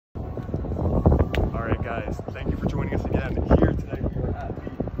guys, thank you for joining us again. Here today we are at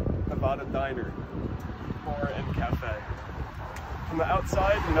the Nevada Diner, Bar and Cafe. From the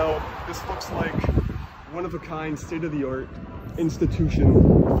outside, you know, this looks like one-of-a-kind, state-of-the-art institution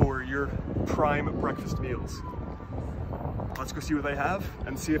for your prime breakfast meals. Let's go see what they have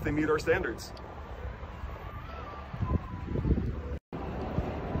and see if they meet our standards.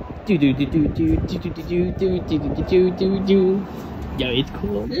 Yo, it's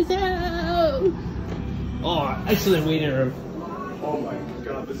cool as hell. Oh, excellent waiting room. Oh my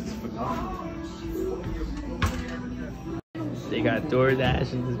god, this is phenomenal. They got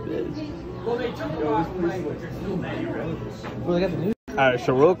DoorDash in this bitch. Well, they got the news. Alright,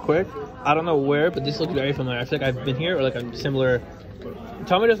 so real quick, I don't know where, but this looks very familiar. I feel like I've been here or like a similar.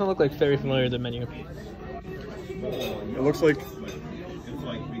 Tell me it doesn't look like very familiar, the menu. It looks like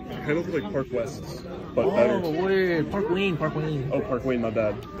kind of like Park West's, but better. Oh, weird. Park Wayne. Oh, Park Wayne, my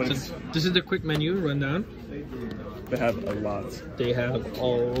bad. But so this is the quick menu rundown. They have a lot. They have a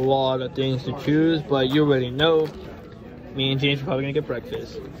lot of things to choose, but you already know. Me and James are probably gonna get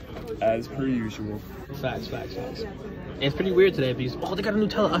breakfast. As per usual. Facts. And it's pretty weird today because, oh, they got a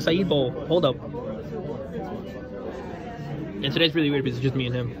Nutella acai bowl. Hold up. And today's really weird because it's just me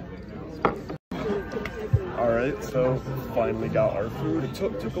and him. Alright, so finally got our food. It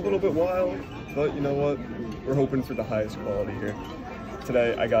took a little bit while, but you know what? We're hoping for the highest quality here.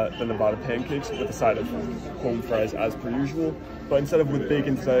 Today I got the Nevada pancakes with a side of home fries as per usual, but instead of with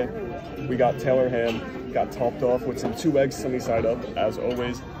bacon today, we got Taylor ham, got topped off with some 2 eggs sunny side up as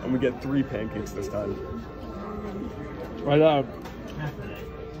always, and we get 3 pancakes this time. Right up.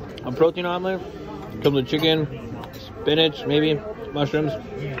 A protein omelet, comes with chicken, spinach, maybe mushrooms,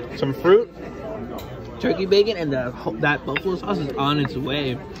 some fruit, turkey bacon, and that buffalo sauce is on its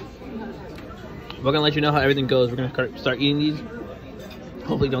way. We're gonna let you know how everything goes. We're gonna start eating these.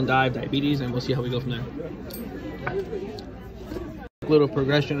 Hopefully don't die of diabetes, and we'll see how we go from there. Little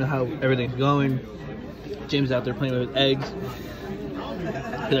progression of how everything's going. James is out there playing with eggs.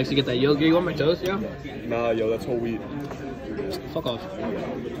 He likes to get that yolk. You want my toast, yeah? Nah, yo, that's whole wheat. Fuck off.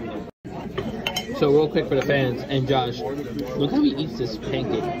 So real quick for the fans and Josh, look how he eats this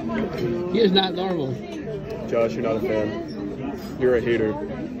pancake. He is not normal. Josh, you're not a fan. You're a hater.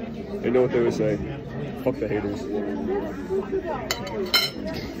 You know what they would say. Fuck the haters.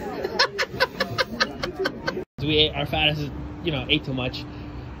 We ate our fattest, ate too much.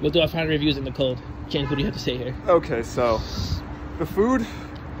 We'll do our final reviews in the cold. James, what do you have to say here? Okay, so the food,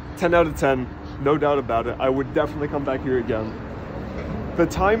 10 out of 10, no doubt about it. I would definitely come back here again. The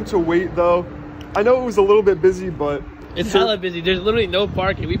time to wait though, I know it was a little bit busy, but it's hella busy. There's literally no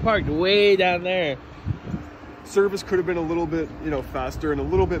parking. We parked way down there. Service could have been a little bit, faster and a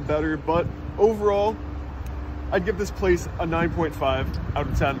little bit better, but overall, I'd give this place a 9.5 out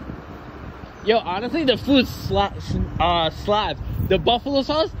of 10. Yo, honestly, the food slaps. The buffalo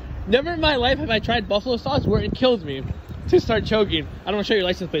sauce, never in my life have I tried buffalo sauce where it kills me to start choking. I don't want to show you your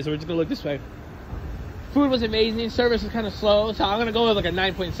license plate, so we're just going to look this way. Food was amazing. Service was kind of slow, so I'm going to go with like a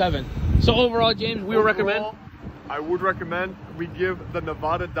 9.7. So overall, James, we would recommend? I would recommend we give the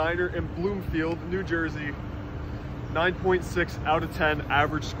Nevada Diner in Bloomfield, New Jersey, 9.6 out of 10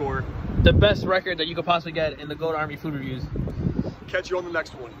 average score. The best record that you could possibly get in the Gold Army food reviews. Catch you on the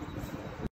next one.